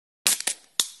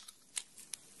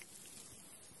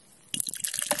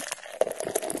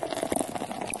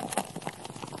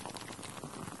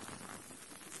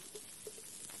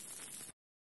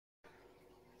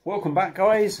Welcome back,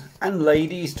 guys and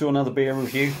ladies, to another beer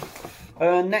review.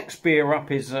 Next beer up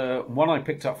is one I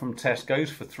picked up from Tesco's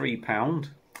for £3,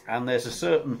 and there's a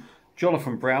certain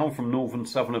Jonathan Brown from Northern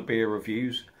Southerner Beer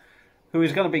Reviews who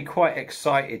is going to be quite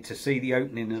excited to see the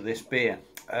opening of this beer.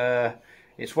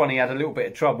 It's one he had a little bit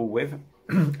of trouble with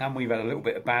and we've had a little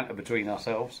bit of banter between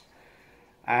ourselves,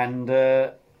 and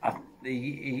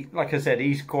like I said,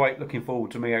 he's quite looking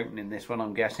forward to me opening this one,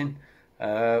 I'm guessing.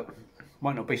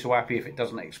 Might not be so happy if it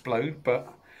doesn't explode,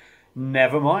 but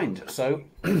never mind. So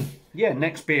yeah,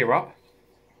 next beer up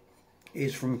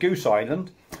is from Goose Island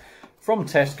from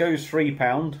Tesco's,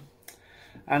 £3,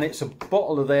 and it's a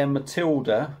bottle of their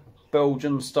Matilda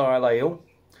Belgian style ale,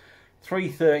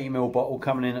 330ml bottle,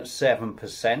 coming in at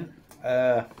 7%.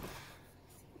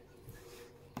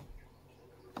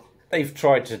 They've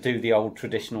tried to do the old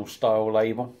traditional style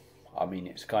label. I mean,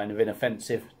 it's kind of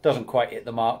inoffensive, doesn't quite hit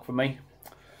the mark for me,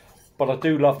 but I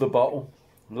do love the bottle.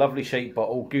 Lovely shaped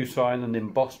bottle, Goose Island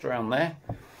embossed around there.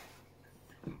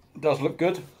 Does look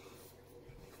good.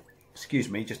 Excuse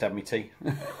me, just had me tea.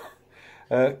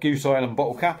 Goose Island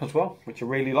bottle cap as well, which I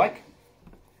really like.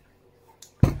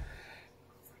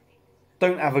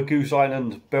 Don't have a Goose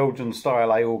Island Belgian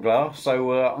style ale glass,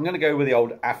 so I'm going to go with the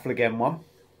old Affligem one.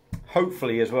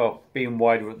 Hopefully as well, being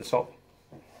wider at the top,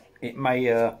 it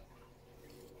may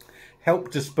help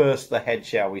disperse the head,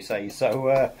 shall we say.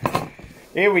 So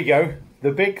here we go,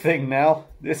 the big thing now.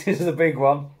 This is the big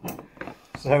one.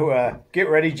 So get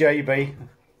ready, JB,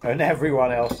 and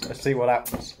everyone else. Let's see what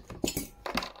happens.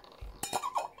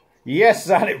 Yes,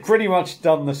 and it pretty much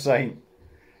done the same.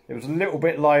 It was a little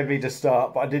bit lively to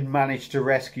start, but I did manage to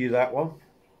rescue that one.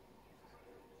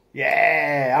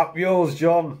 Yeah, up yours,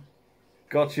 John.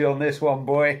 Got you on this one,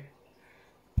 boy.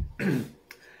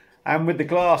 And with the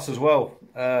glass as well,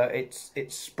 it's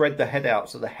spread the head out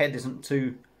so the head isn't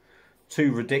too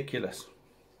ridiculous.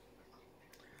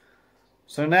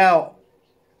 So now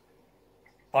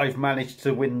I've managed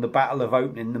to win the battle of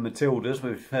opening the Matildas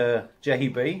with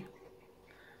JB.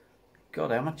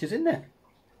 God, how much is in there?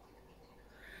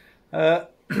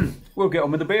 We'll get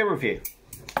on with the beer review.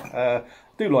 I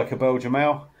do like a Belgian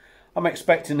ale. I'm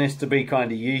expecting this to be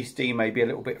kind of yeasty, maybe a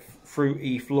little bit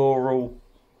fruity, floral.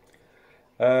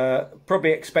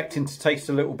 Probably expecting to taste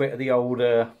a little bit of the old,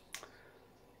 the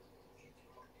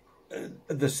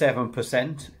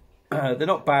 7%. They're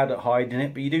not bad at hiding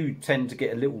it, but you do tend to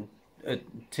get a little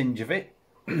tinge of it.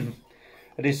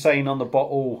 It is saying on the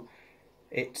bottle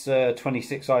it's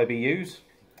 26 IBUs.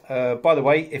 By the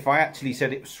way, if I actually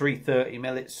said it was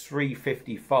 330ml, it's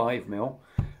 355ml.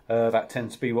 That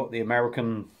tends to be what the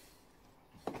American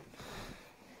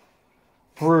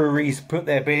breweries put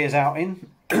their beers out in.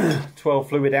 12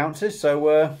 fluid ounces.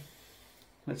 So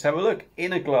let's have a look.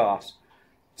 In a glass,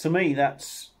 to me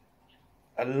that's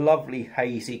a lovely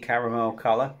hazy caramel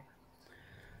colour.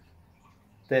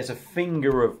 There's a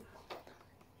finger of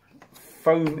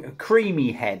foam,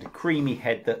 creamy head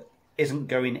that isn't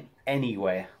going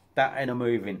anywhere. That ain't a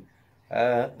moving.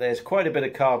 There's quite a bit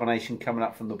of carbonation coming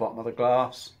up from the bottom of the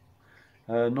glass.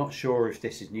 Not sure if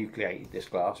this is nucleated, this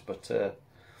glass, but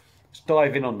let's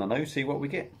dive in on the nose, see what we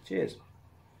get. Cheers.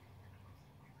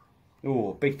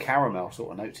 Oh, big caramel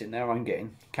sort of notes in there I'm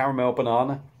getting. Caramel,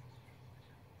 banana.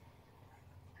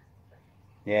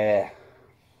 Yeah.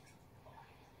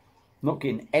 Not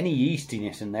getting any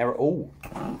yeastiness in there at all.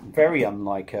 Very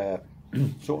unlike,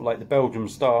 sort of like the Belgian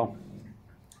style.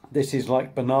 This is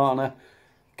like banana,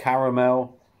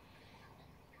 caramel.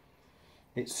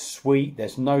 It's sweet.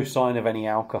 There's no sign of any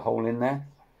alcohol in there.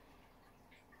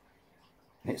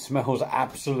 It smells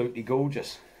absolutely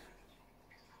gorgeous.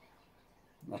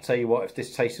 I'll tell you what, if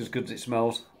this tastes as good as it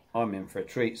smells, I'm in for a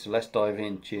treat. So let's dive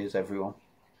in. Cheers, everyone.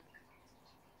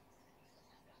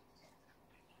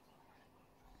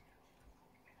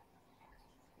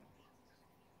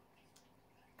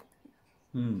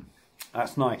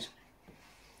 That's nice.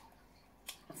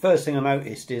 First thing I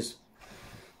noticed is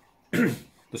the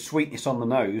sweetness on the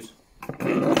nose.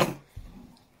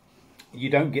 You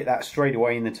don't get that straight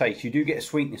away in the taste. You do get a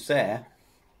sweetness there,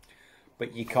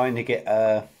 but you kind of get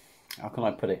how can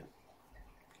I put it?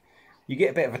 You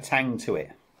get a bit of a tang to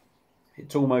it.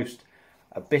 It's almost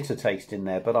a bitter taste in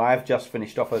there, but I have just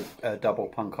finished off a double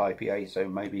punk IPA, so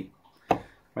maybe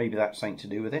that's something to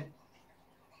do with it.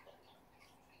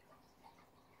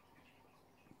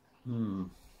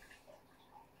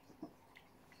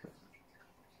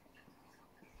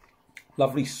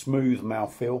 Lovely smooth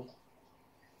mouthfeel.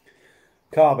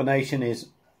 Carbonation is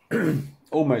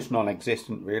almost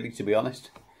non-existent, really, to be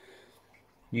honest.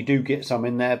 You do get some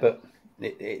in there, but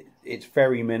it's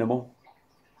very minimal.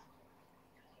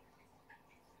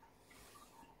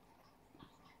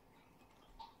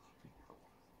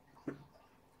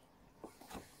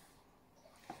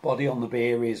 Body on the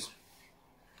beer is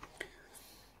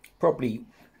probably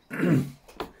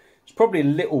it's probably a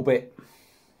little bit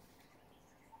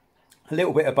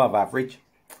above average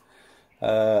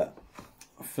for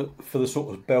the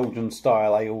sort of Belgian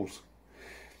style ales.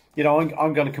 You know,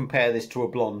 I'm going to compare this to a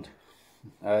blonde.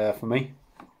 For me,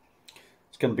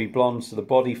 it's going to be blonde. So the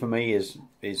body for me is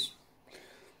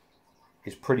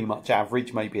pretty much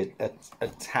average, maybe a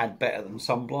tad better than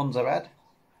some blondes I've had.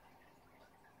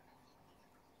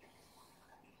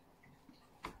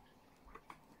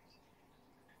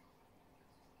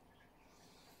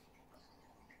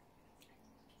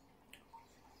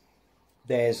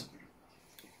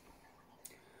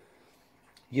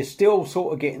 You're still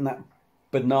sort of getting that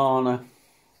banana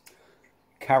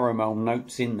caramel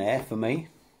notes in there for me.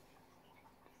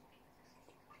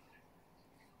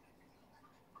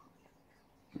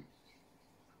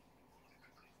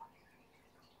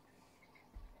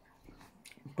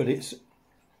 But it's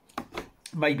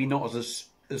maybe not as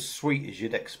sweet as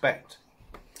you'd expect.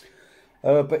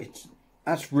 But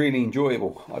that's really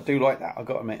enjoyable. I do like that, I've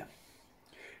got to admit.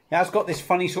 Now it's got this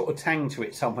funny sort of tang to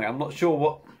it somewhere. I'm not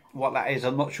sure what that is.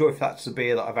 I'm not sure if that's the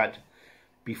beer that I've had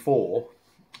before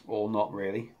or not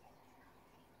really.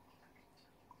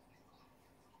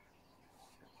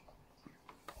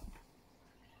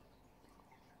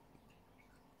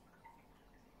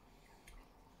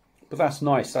 But that's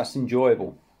nice, that's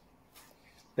enjoyable.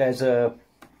 There's a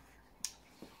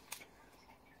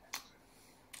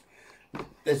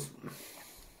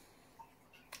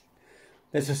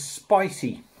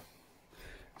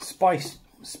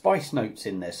spice notes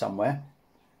in there somewhere.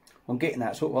 I'm getting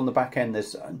that sort of on the back end.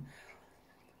 There's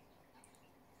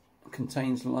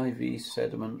contains lively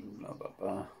sediment. Blah,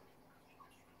 blah,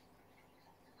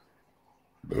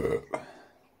 blah.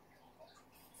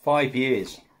 5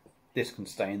 years this can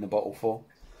stay in the bottle for.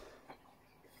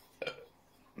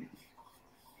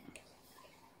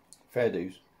 Fair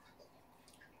dues.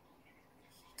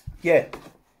 Yeah.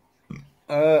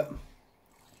 A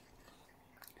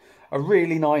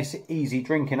really nice, easy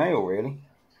drinking ale, really.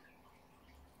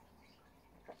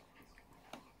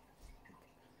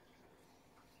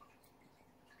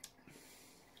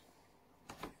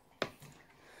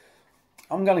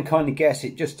 I'm going to kind of guess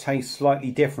it just tastes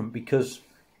slightly different because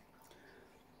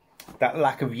that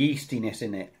lack of yeastiness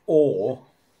in it, or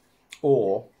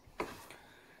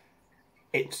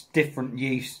it's different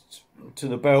yeast to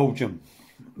the Belgian.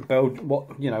 What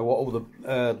all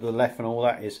the left and all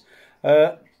that is.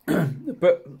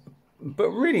 But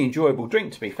really enjoyable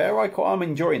drink, to be fair. I'm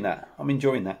enjoying that. I'm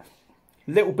enjoying that.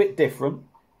 A little bit different,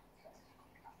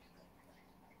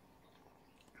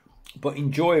 but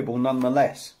enjoyable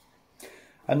nonetheless.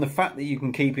 And the fact that you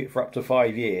can keep it for up to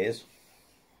 5 years,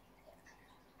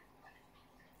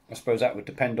 I suppose that would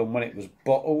depend on when it was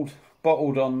bottled.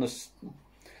 Bottled on the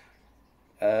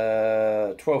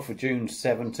 12th of June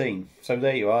 17. So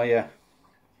there you are, yeah.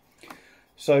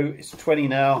 So it's 20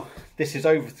 now. This is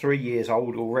over 3 years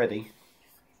old already.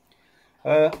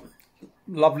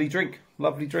 Lovely drink,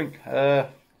 lovely drink. If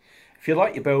you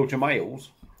like your Belgian ales,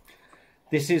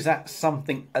 this is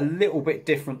something a little bit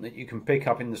different that you can pick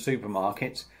up in the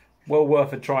supermarkets. Well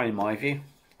worth a try in my view.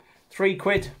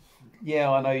 £3.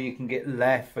 Yeah, I know you can get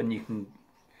Lef, and you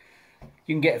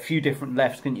can get a few different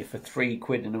Lefs, can you, for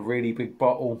 £3 in a really big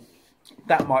bottle.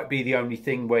 That might be the only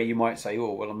thing where you might say,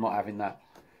 oh, well, I'm not having that.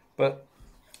 But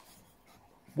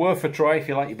worth a try if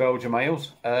you like your Belgian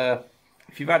ales.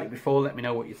 If you've had it before, let me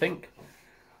know what you think.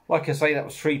 Like I say, that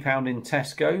was £3 in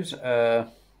Tesco's.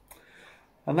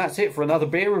 And that's it for another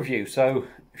beer review. So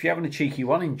if you're having a cheeky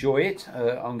one, enjoy it.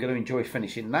 I'm going to enjoy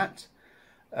finishing that.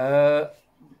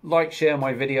 Like, share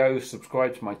my videos,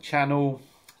 subscribe to my channel.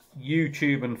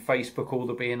 YouTube and Facebook, All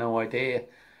the Beer No Idea.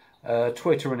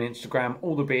 Twitter and Instagram,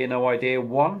 All the Beer No Idea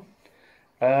 1.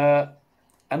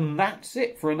 And that's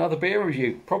it for another beer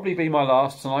review. Probably be my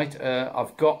last tonight.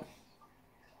 I've got,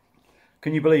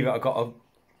 can you believe it? I got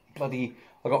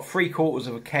 3/4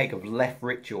 of a keg of Left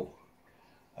Ritual.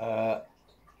 I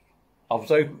was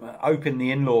hoping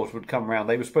the in-laws would come around.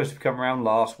 They were supposed to come around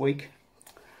last week.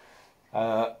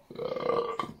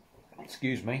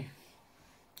 Excuse me.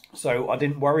 So I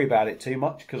didn't worry about it too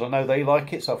much because I know they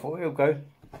like it. So I thought it'll go.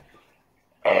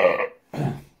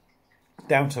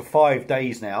 Down to 5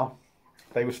 days now.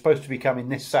 They were supposed to be coming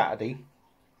this Saturday.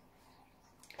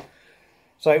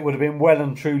 So it would have been well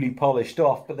and truly polished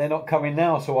off, but they're not coming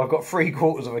now. So I've got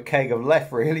 3/4 of a keg of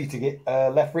Left really to get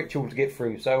Left Ritual to get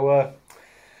through. So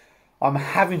I'm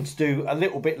having to do a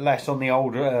little bit less on the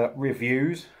old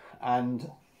reviews and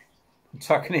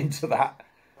tucking into that.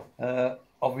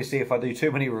 Obviously, if I do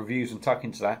too many reviews and tuck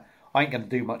into that, I ain't going to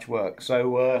do much work.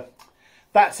 So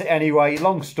that's it anyway.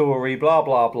 Long story, blah,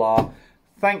 blah, blah.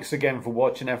 Thanks again for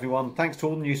watching, everyone. Thanks to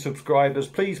all the new subscribers.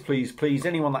 Please, please, please,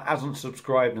 anyone that hasn't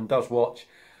subscribed and does watch,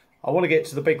 I want to get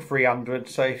to the big 300.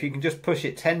 So if you can just push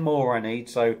it, 10 more I need.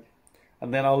 So,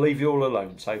 and then I'll leave you all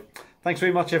alone. So thanks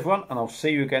very much, everyone. And I'll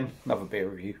see you again, another beer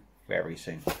review very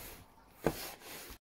soon.